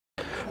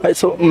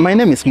So my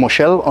name is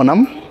Moutchel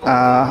Onam,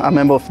 a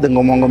member of the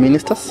Ngomongo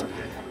ministers.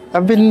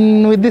 I've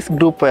been with this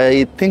group,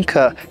 I think,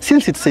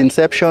 since its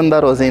inception.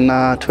 That was in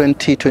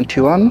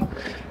 2021.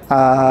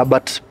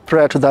 But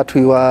prior to that,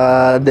 we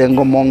were the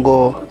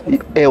Ngomongo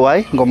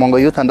AY,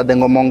 Ngomongo Youth, under the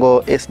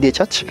Ngomongo SDA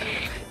Church.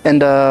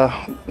 And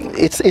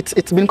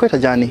it's been quite a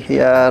journey,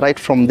 right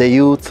from the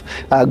youth,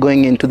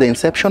 going into the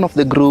inception of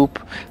the group,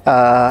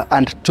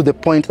 and to the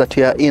point that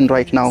we are in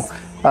right now.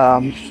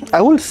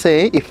 I will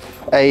say, if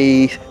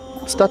I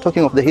start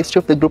talking of the history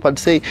of the group, I'd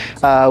say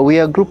we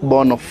are a group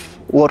born of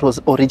what was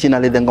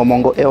originally the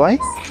Ngomongo AY,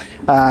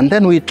 and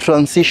then we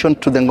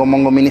transitioned to the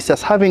Ngomongo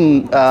ministers,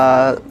 having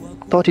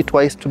thought it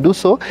wise to do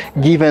so,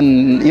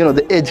 given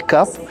the age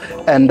gap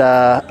and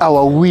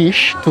our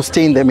wish to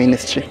stay in the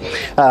ministry.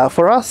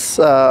 For us,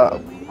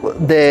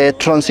 the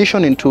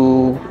transition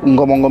into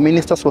Ngomongo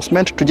ministers was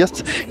meant to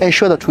just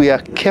ensure that we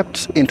are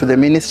kept into the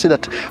ministry,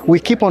 that we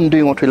keep on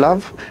doing what we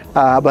love,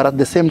 but at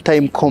the same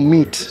time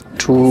commit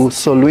to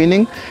soul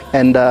winning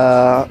and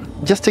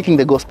just taking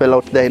the gospel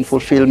out there in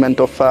fulfillment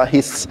of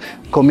his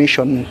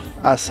commission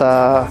as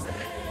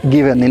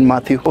given in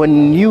Matthew.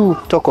 When you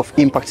talk of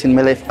impacts in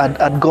my life,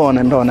 I'd go on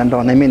and on and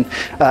on. I mean,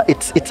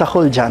 it's a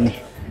whole journey,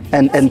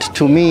 and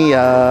to me,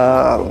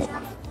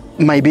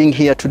 my being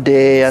here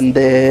today and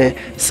the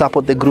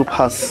support the group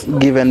has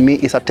given me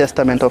is a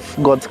testament of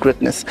God's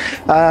greatness.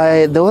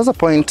 There was a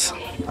point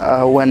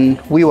when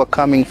we were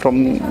coming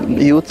from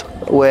youth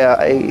where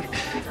I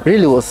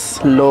really was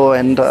low,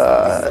 and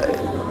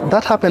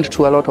that happened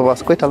to a lot of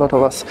us, quite a lot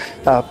of us.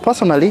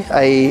 Personally,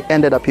 I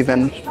ended up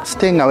even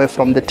staying away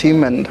from the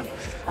team and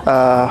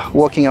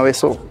walking away.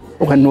 So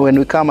when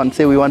we come and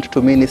say we want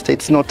to minister,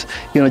 it's not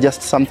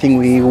just something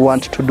we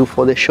want to do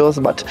for the shows,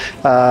 but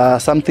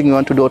something we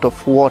want to do out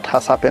of what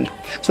has happened.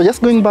 So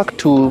just going back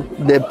to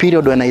the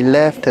period when I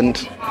left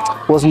and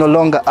was no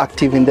longer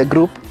active in the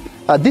group,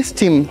 this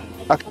team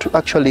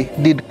actually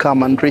did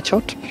come and reach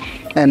out.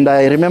 And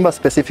I remember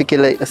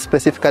specifically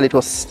it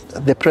was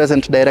the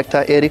present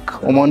director, Eric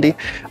Omondi,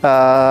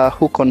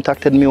 who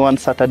contacted me one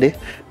Saturday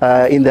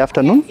in the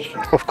afternoon.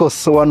 Of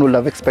course, one would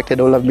have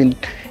expected I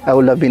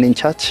would have been in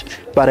church,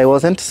 but I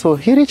wasn't. So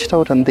he reached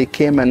out and they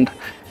came, and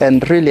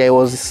really I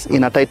was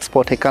in a tight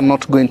spot. I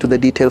cannot go into the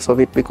details of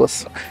it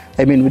because,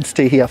 we'd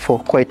stay here for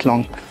quite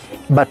long.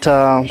 But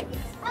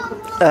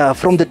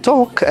from the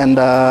talk and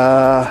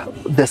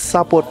the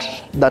support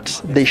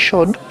that they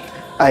showed,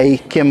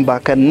 I came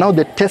back, and now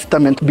the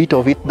testament bit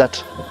of it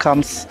that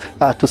comes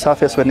to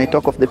surface when I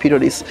talk of the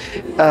period is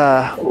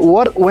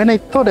when I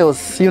thought I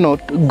was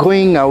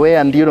going away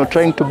and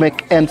trying to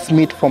make ends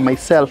meet for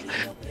myself,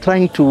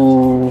 trying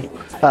to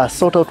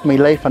sort out my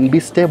life and be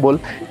stable,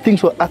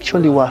 things were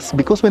actually worse,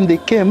 because when they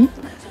came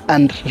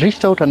and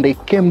reached out and I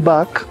came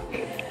back,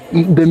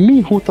 the me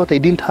who thought I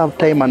didn't have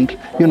time and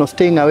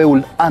staying away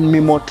will earn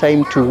me more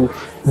time to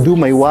do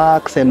my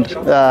works and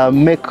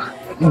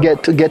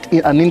get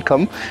an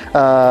income,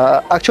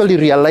 actually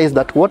realized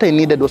that what I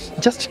needed was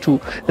just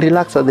to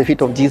relax at the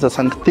feet of Jesus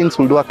and things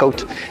will work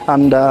out.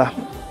 And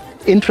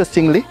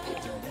interestingly,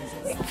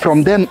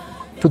 from then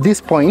to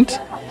this point,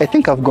 I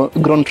think I've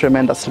grown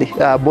tremendously,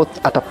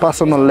 both at a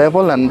personal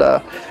level and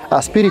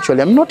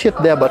spiritually. I'm not yet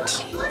there,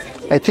 but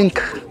I think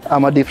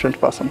I'm a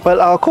different person.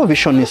 Well, our core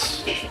vision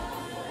is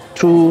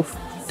to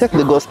take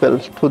the gospel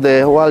to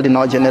the world in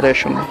our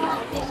generation.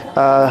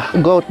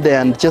 Go out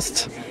there and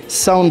just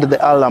sound the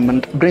alarm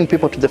and bring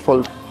people to the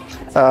fold.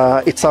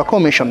 It's our core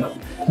mission.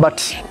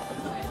 But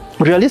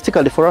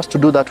realistically, for us to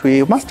do that,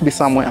 we must be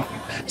somewhere.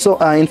 So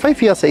in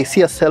 5 years, I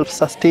see a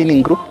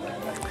self-sustaining group,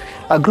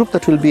 a group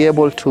that will be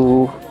able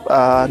to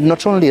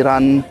not only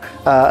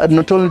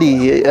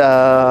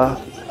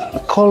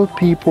call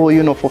people,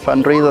 for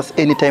fundraisers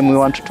anytime we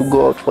want to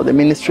go out for the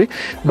ministry,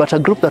 but a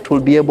group that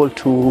will be able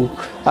to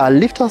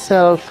lift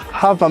ourselves,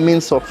 have a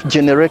means of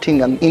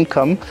generating an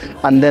income,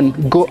 and then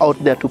go out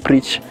there to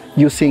preach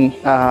using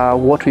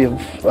what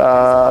we've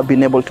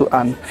been able to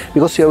earn.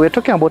 Because we're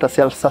talking about a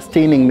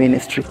self-sustaining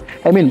ministry.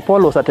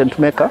 Paul was a tent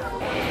maker.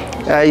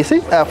 You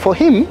see, for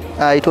him,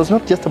 it was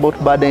not just about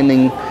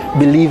burdening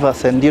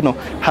believers and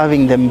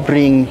having them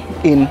bring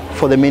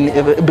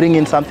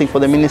in something for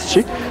the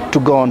ministry to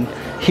go on.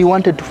 He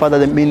wanted to further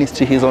the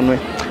ministry his own way,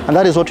 and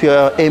that is what we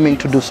are aiming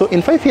to do. So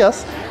in 5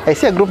 years, I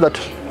see a group that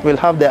will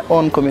have their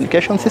own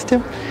communication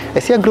system. I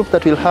see a group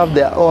that will have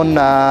their own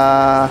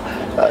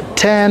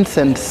tents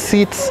and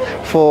seats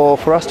for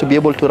us to be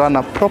able to run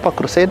a proper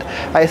crusade.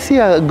 I see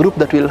a group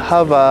that will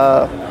have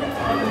a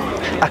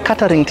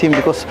catering team,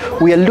 because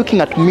we are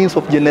looking at means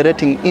of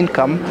generating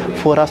income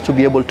for us to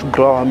be able to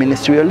grow our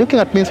ministry. We are looking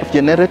at means of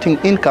generating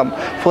income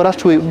for us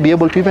to be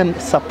able to even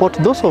support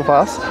those of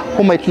us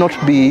who might not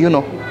be,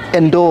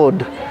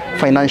 endowed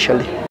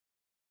financially.